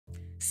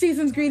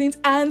Season's greetings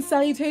and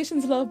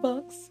salutations, love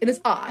bugs. It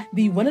is I,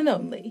 the one and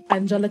only,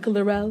 Angelica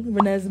Nada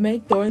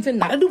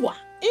DuBois.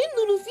 And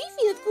little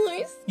FiFi, of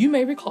course. You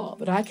may recall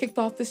that I kicked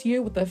off this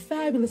year with a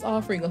fabulous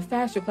offering of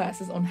faster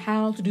classes on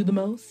how to do the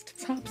most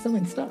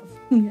top-selling stuff.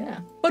 Yeah.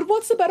 But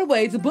what's a better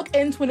way to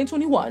bookend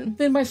 2021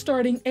 than by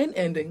starting and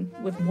ending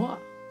with moi?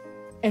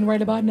 And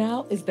right about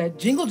now is that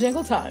jingle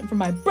jangle time for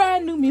my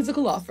brand new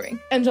musical offering.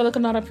 Angelica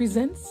Nada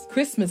presents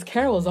Christmas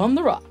Carols on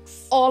the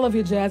Rocks. All of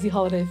your jazzy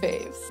holiday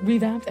faves,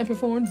 revamped and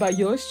performed by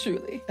yours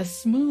truly, as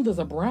smooth as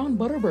a brown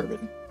butter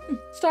bourbon.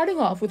 Starting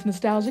off with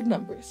nostalgic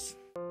numbers.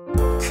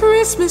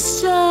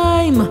 Christmas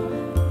time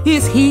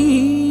is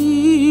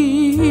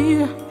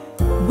here.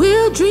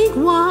 We'll drink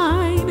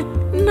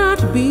wine,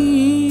 not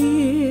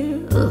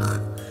beer.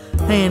 Ugh.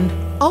 And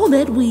all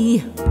that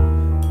we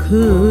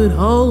could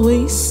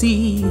always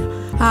see,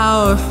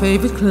 our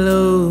favorite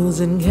clothes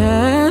and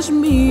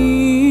cashmere.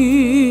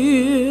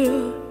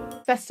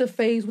 Festive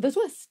phase with a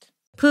twist.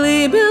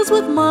 Playbills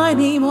with my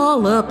name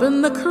all up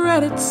in the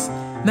credits.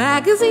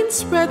 Magazine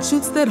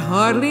spreadsheets that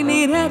hardly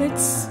need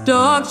edits.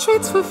 Dog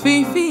treats for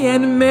FiFi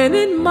and men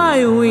in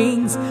my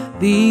wings.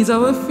 These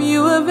are a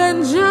few of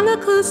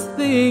Angelica's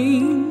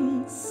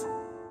things.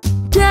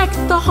 Deck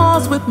the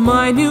halls with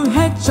my new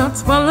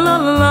headshots. La la la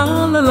la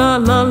la la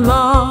la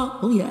la.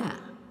 Oh yeah.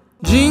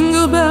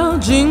 Jingle bell,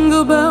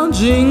 jingle bell,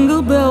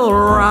 jingle bell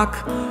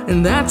rock.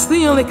 And that's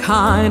the only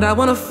kind I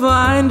wanna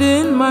find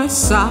in my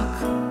sock.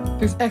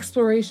 There's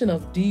exploration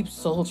of deep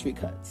sultry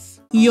cuts.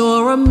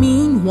 You're a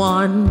mean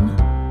one,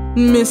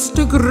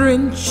 Mr.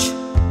 Grinch.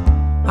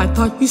 I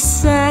thought you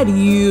said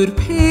you'd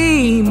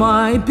pay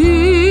my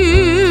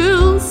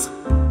bills.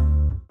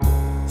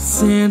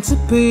 Santa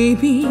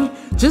baby,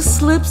 just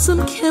slip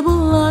some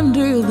kibble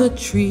under the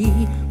tree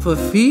for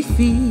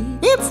FiFi.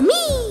 It's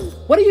me!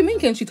 What do you mean,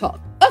 can't she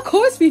talk? Of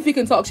course FiFi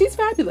can talk, she's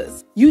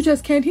fabulous. You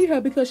just can't hear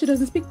her because she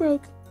doesn't speak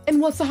broke.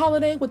 And what's a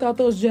holiday without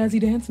those jazzy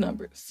dance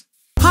numbers?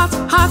 Hot,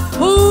 hot,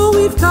 oh,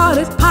 we've got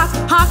it. Hot,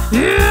 hot,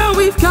 yeah,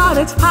 we've got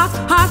it. Hot,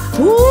 hot,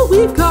 oh,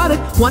 we've got it.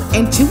 1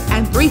 and 2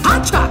 and 3,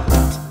 hot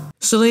chocolate.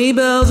 Sleigh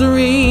bells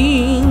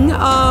ring,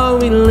 are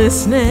we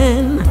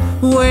listening?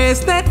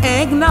 Where's that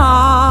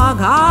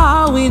eggnog?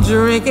 Are we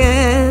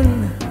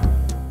drinking?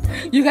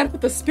 You gotta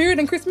put the spirit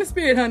in Christmas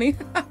spirit, honey.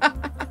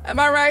 Am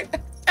I right?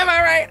 Am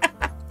I right?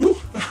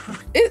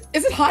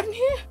 Is it hot in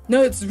here?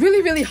 No, it's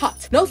really, really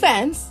hot. No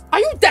fans. Are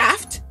you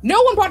daft?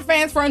 No one brought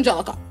fans for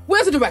Angelica.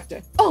 Where's the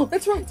director? Oh,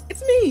 that's right.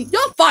 It's me.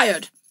 You're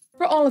fired.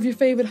 For all of your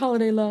favorite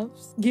holiday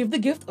loves, give the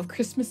gift of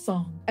Christmas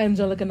song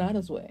Angelica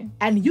Nada's way.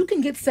 And you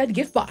can get said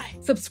gift by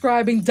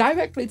subscribing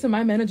directly to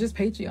my manager's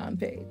Patreon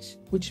page,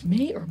 which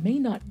may or may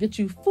not get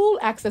you full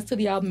access to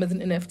the album as an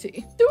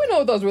NFT. Do we know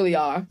what those really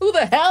are? Who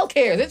the hell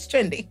cares? It's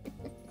trendy.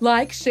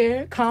 Like,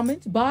 share,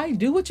 comment, buy,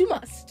 do what you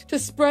must to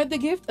spread the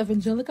gift of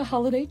Angelica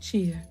holiday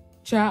cheer.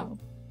 Ciao.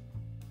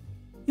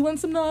 You want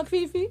some nog,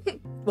 FiFi?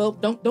 Well,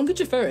 don't get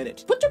your fur in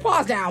it. Put your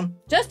paws down.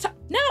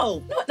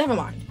 No, never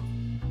mind.